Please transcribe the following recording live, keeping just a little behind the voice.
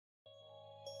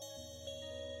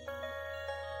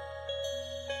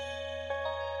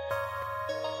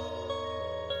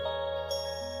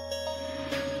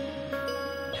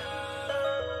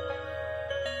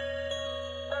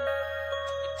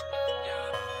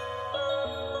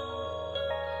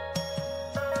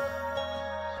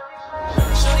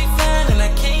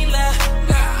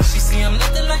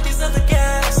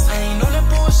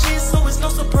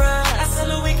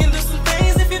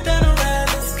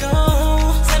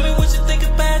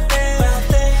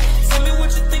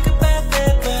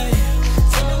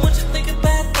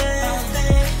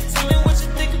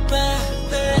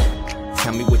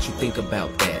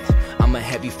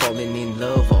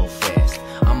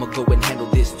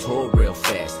tour real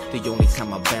fast. The only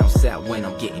time I bounce out when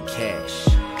I'm getting cash.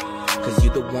 Cause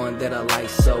you the one that I like,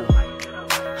 so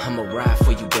I'ma ride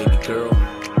for you, baby girl.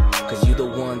 Cause you the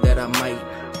one that I might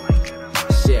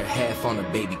share half on a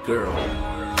baby girl.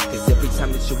 Cause every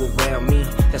time that you're around me,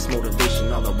 that's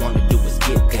motivation, all I wanna do is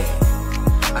get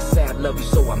that. I say I love you,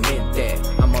 so I meant that.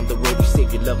 I'm on the road, you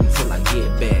save your love until I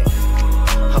get back.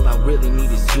 All I really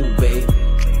need is you, babe.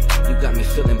 You got me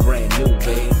feeling brand new,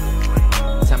 babe.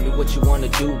 Tell me what you wanna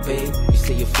do, babe. You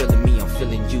say you're feeling me, I'm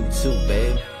feeling you too,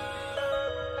 babe.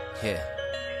 Yeah.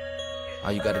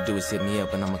 All you gotta do is hit me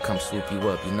up and I'ma come swoop you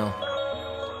up, you know?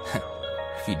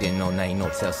 If you didn't know, now you know,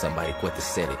 tell somebody. Cuete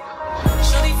said it.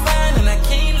 Shorty fine and I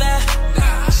can't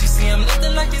lie. She see I'm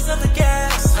nothing like these other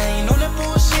guys. I ain't on that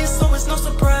bullshit, so it's no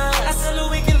surprise. I tell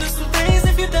her we can do some things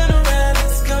if you're down to ride.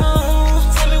 Let's go.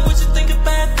 Tell me what you think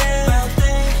about that.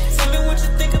 Tell me what you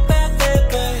think about that,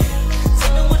 babe.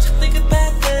 Tell me what you think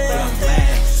about that.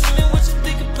 Tell me what you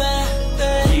think about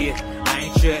that. Yeah, I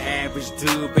ain't your average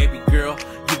dude, baby girl.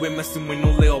 You ain't messing with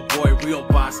no little boy, real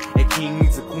boss. A king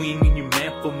needs a queen and you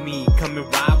meant for me. Come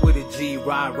and ride with a G,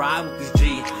 ride with this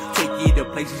G. Take you to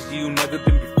places you never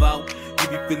been before.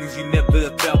 Give you feelings you never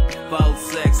felt before.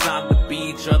 Sex on the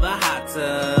beach or the hot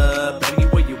tub.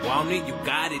 Anywhere you want it, you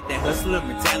got it. That hustler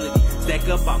mentality, stack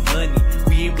up our money.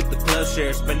 We ain't with the club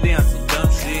share, spend it on some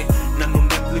dumb shit. Not no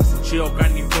Netflix and chill,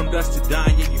 grinding from dusk to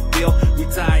dawn. Yeah, you feel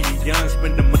retired young,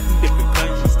 spend a month in different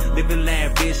countries. Living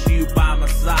lavish, you by my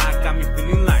side, got me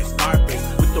feeling like Scarface.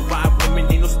 With the right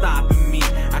woman, ain't no stopping me.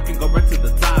 I can go right to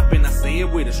the top and I say it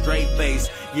with a straight face.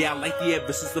 Yeah, I like you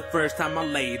ever since the first time I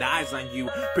laid eyes on you.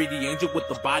 Pretty angel with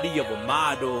the body of a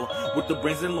model, with the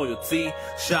brains and loyalty.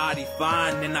 Shawty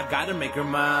fine and I gotta make her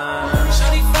mine.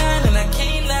 Shorty fine and I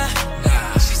can't lie.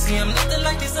 She see I'm nothing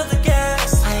like these other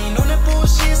guys. I ain't on that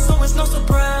bullshit, so it's no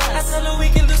surprise. I tell her we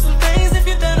can do